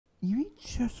You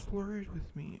just flirted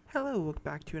with me. Hello, welcome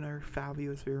back to another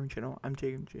fabulous viewing channel. I'm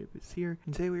contact.jacobishere,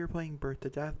 and today we are playing Birth to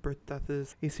Death. Birth to Death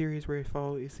is a series where I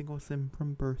follow a single sim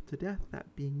from birth to death,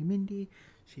 that being Mindy.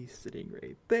 She's sitting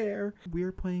right there. We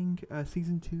are playing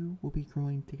Season 2. We'll be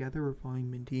growing together. We're following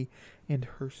Mindy and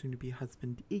her soon-to-be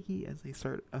husband Iggy as they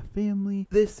start a family.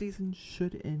 This season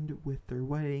should end with their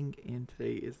wedding, and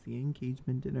today is the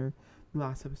engagement dinner.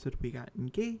 Last episode we got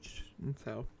engaged, and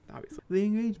so obviously the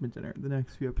engagement dinner. The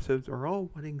next few episodes are all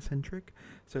wedding centric,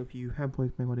 so if you have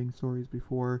played my wedding stories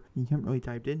before, you haven't really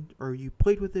dived in, or you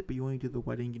played with it but you only did the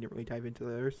wedding, you didn't really dive into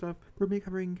the other stuff, we'll be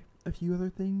covering a few other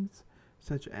things,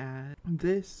 such as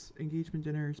this, engagement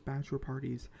dinners, bachelor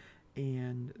parties,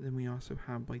 and then we also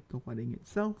have like the wedding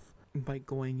itself, like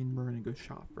going and we're gonna go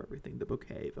shop for everything, the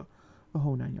bouquet, the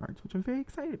whole 9 yards, which I'm very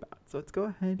excited about. So let's go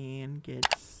ahead and get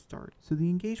started. So the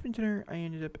engagement dinner, I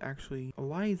ended up actually,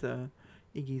 Eliza,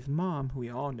 Iggy's mom, who we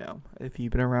all know, if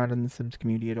you've been around in the Sims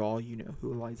community at all, you know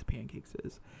who Eliza Pancakes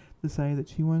is, decided that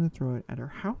she wanted to throw it at her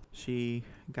house. She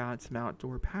got some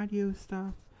outdoor patio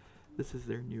stuff. This is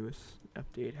their newest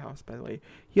updated house, by the way.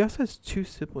 He also has 2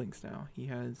 siblings now. He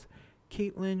has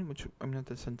Caitlin, which I'm going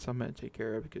to send someone to take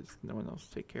care of because no one else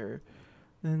to take care of.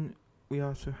 Then we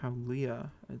also have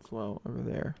Leah as well over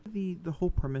there. The whole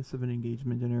premise of an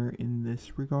engagement dinner in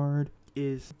this regard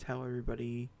is to tell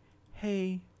everybody,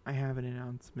 hey, I have an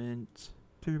announcement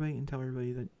to everybody, and tell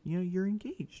everybody that, you know, you're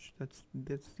engaged. That's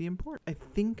the important. I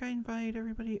think I invited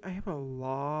everybody. I have a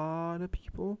lot of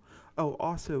people. Oh,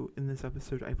 also in this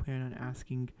episode, I plan on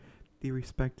asking the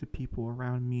respective people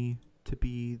around me to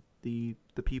be the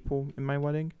people in my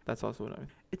wedding. That's also what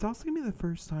it's also gonna be the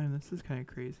first time, this is kind of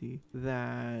crazy,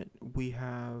 that we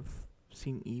have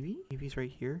seen Evie. Evie's right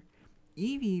here.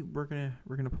 Evie we're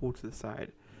gonna pull to the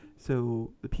side.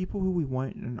 So the people who we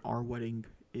want in our wedding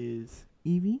is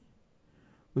Evie,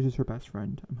 which is her best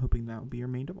friend. I'm hoping that will be her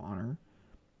maid of honor,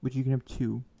 which you can have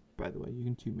 2, by the way. You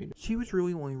can 2 maid. She was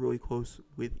only really close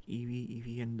with Evie.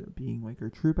 Evie ended up being like her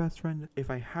true best friend. If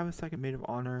I have a second maid of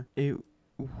honor, it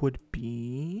would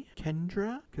be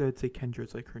Kendra, because I would say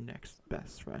Kendra's like her next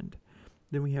best friend.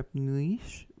 Then we have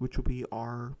Nileesh, which will be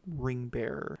our ring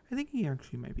bearer. I think he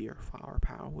actually might be our flower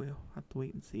pal. We'll have to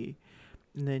wait and see.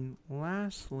 And then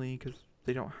lastly, because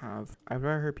they don't have, I'd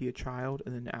rather her be a child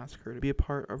and then ask her to be a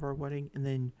part of our wedding. And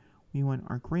then we want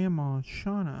our grandma,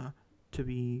 Shauna, to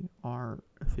be our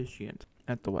officiant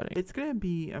at the wedding. It's going to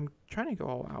be, I'm trying to go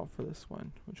all out for this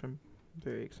one, which I'm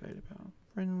very excited about.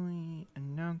 Friendly,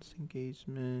 announce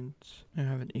engagement. I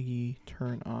have an Iggy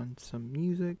turn on some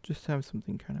music, just to have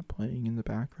something kind of playing in the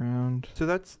background. So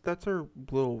that's our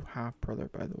little half brother,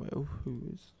 by the way, who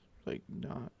is like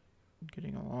not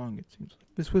getting along, it seems like.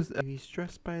 This was Iggy's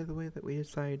dress, by the way, that we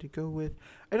decided to go with.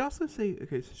 I'd also say,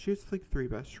 okay, so she has like 3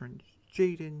 best friends: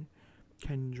 Jaden,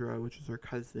 Kendra, which is her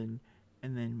cousin,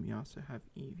 and then we also have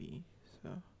Evie.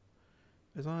 So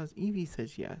as long as Evie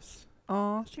says yes.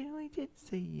 Oh, she really did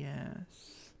say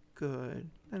yes. Good.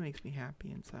 That makes me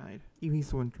happy inside. Evie's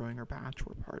the one throwing our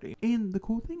bachelor party. And the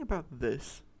cool thing about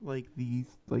this, like these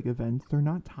like events, they're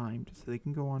not timed, so they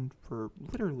can go on for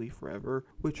literally forever,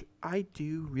 which I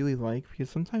do really like, because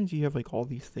sometimes you have like all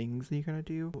these things that you gotta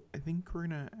do. I think we're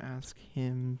gonna ask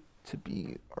him to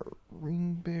be our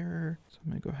ring bearer. So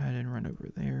I'm gonna go ahead and run over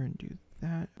there and do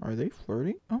that. Are they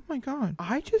flirting? Oh my god.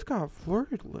 I just got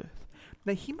flirted with.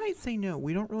 Now he might say no.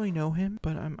 We don't really know him,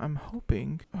 but I'm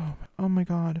hoping. Oh my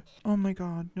god. Oh my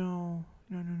god. No.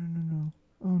 No.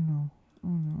 Oh no. Oh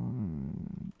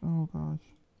no. Oh gosh.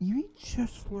 You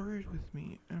just flirted with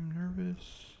me. I'm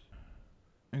nervous.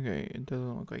 Okay, it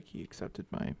doesn't look like he accepted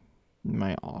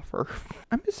my offer.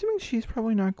 I'm assuming she's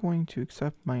probably not going to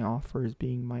accept my offer as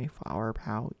being my flower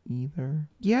pal either.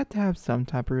 You have to have some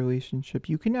type of relationship.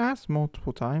 You can ask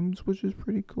multiple times, which is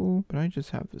pretty cool, but I just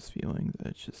have this feeling that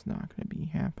it's just not going to be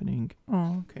happening.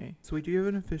 Oh, okay. So we do have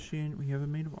an officiant. We have a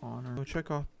maid of honor.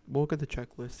 We'll look at the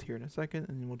checklist here in a second,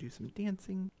 and then we'll do some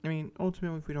dancing. I mean,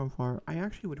 ultimately, if we don't flower, I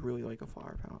actually would really like a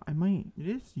flower pal. I might. It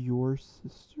is your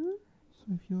sister,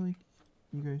 so I feel like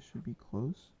you guys should be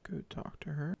close. Go talk to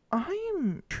her. I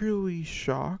am truly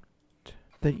shocked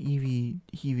that Evie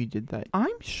did that.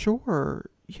 I'm sure,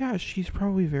 yeah, she's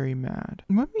probably very mad.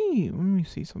 Let me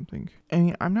see something. I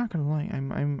mean, I'm not gonna lie.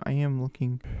 I am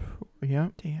looking. Yeah,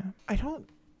 damn.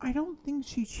 I don't think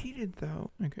she cheated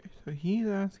though. Okay, so he's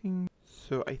asking.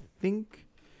 So I think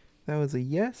that was a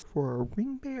yes for a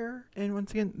ring bearer. And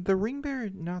once again, the ring bearer,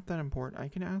 not that important. I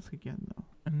can ask again though.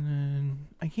 And then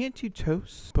I can't do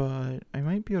toast, but I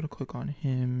might be able to click on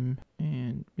him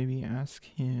and maybe ask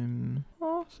him.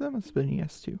 Oh, so that must have been a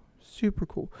yes too. Super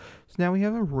cool. So now we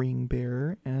have a ring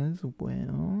bearer as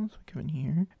well. So we come in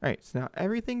here. Alright, so now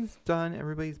everything's done.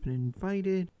 Everybody's been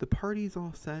invited. The party's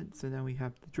all set. So now we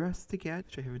have the dress to get,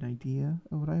 which I have an idea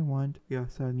of what I want. We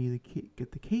also need to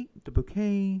get the cake, the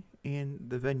bouquet, and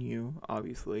the venue,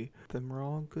 obviously. Then we're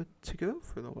all good to go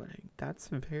for the wedding. That's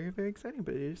very, very exciting,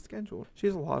 but it is scheduled. She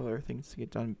has a lot of other things to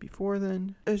get done before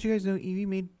then. As you guys know,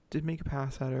 Evie did make a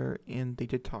pass at her, and they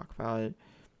did talk about it.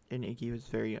 And Iggy was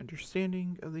very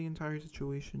understanding of the entire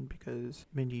situation because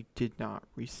Mindy did not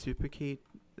reciprocate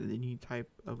any type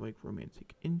of like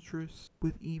romantic interest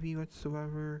with Evie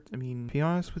whatsoever. I mean, to be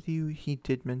honest with you, he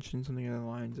did mention something along the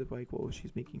lines of like, well,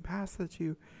 she's making passes at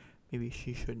you. Maybe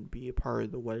she shouldn't be a part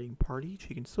of the wedding party.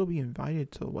 She can still be invited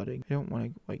to the wedding. I don't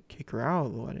want to like kick her out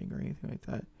of the wedding or anything like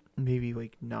that. Maybe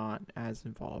like not as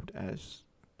involved as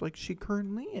like she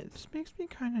currently is. This makes me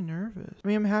kind of nervous. I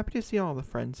mean, I'm happy to see all the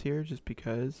friends here just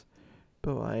because,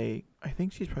 but like, I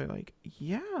think she's probably like,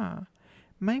 yeah,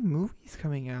 my movie's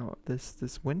coming out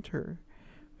this winter,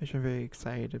 which I'm very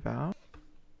excited about.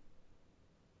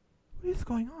 What is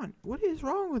going on? What is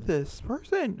wrong with this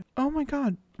person? Oh my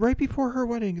god, right before her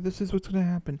wedding, this is what's gonna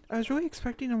happen. I was really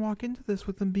expecting to walk into this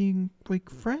with them being like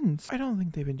friends. I don't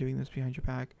think they've been doing this behind your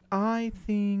back. I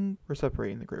think we're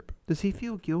separating the group. Does he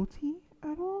feel guilty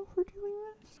at all for doing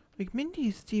this? Like, Mindy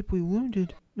is deeply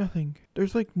wounded. Nothing.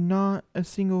 There's like not a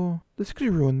single... This could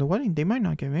ruin the wedding. They might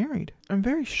not get married. I'm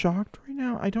very shocked right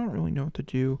now. I don't really know what to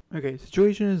do. Okay,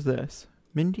 situation is this.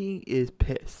 Mindy is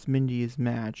pissed. Mindy is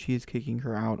mad. She is kicking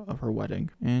her out of her wedding.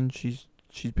 And she's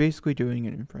basically doing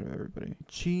it in front of everybody.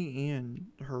 She and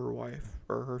her wife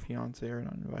or her fiance are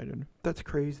not invited. That's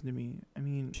crazy to me. I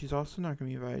mean, she's also not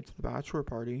going to be invited to the bachelor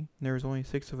party. There was only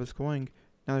 6 of us going.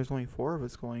 Now there's only 4 of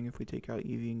us going if we take out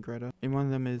Evie and Greta. And one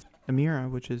of them is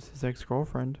Amira, which is his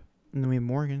ex-girlfriend. And then we have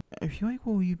Morgan. I feel like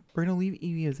we're going to leave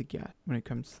Evie as a guest when it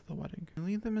comes to the wedding. We're going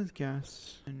to leave them as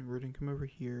guests. And we're going to come over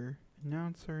here,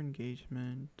 announce our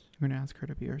engagement. I'm going to ask her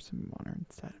to be our sim of honor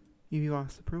instead. Evie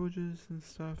lost the privileges and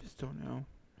stuff. Just don't know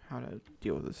how to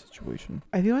deal with this situation.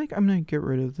 I feel like I'm going to get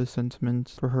rid of the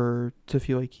sentiment for her to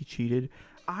feel like he cheated.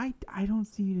 I don't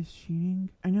see it as cheating.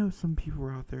 I know some people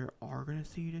out there are going to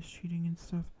see it as cheating and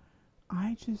stuff.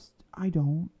 I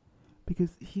don't.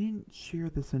 Because he didn't share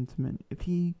the sentiment. If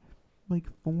he, like,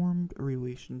 formed a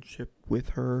relationship with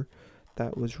her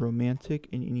that was romantic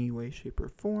in any way, shape, or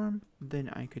form, then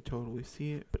I could totally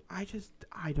see it. But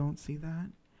I don't see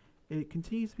that. It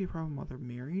continues to be a problem while they're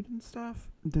married and stuff.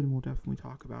 Then we'll definitely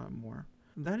talk about it more.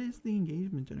 That is the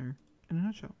engagement dinner in a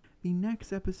nutshell. The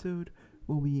next episode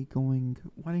will be going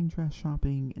wedding dress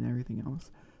shopping and everything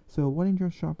else. So wedding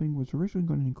dress shopping was originally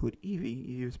going to include Evie.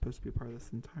 Evie was supposed to be a part of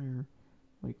this entire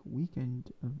like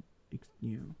weekend of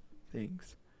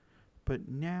things. But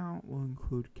now we'll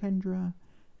include Kendra.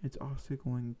 It's also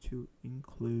going to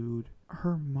include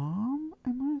her mom. I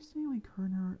want to say like her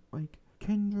and her, like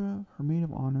Kendra, her maid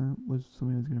of honor was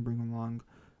somebody who was going to bring along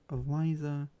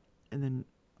Eliza, and then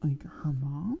like her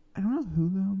mom. I don't know who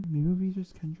though. Maybe it'll be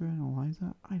just Kendra and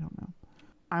Eliza. I don't know.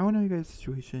 I want to know you guys'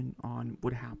 situation on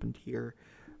what happened here.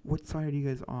 What side are you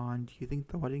guys on? Do you think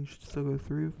the wedding should still go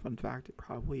through? Fun fact, it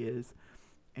probably is.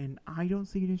 And I don't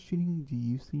see it as cheating. Do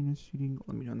you see it as cheating?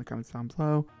 Let me know in the comments down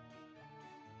below.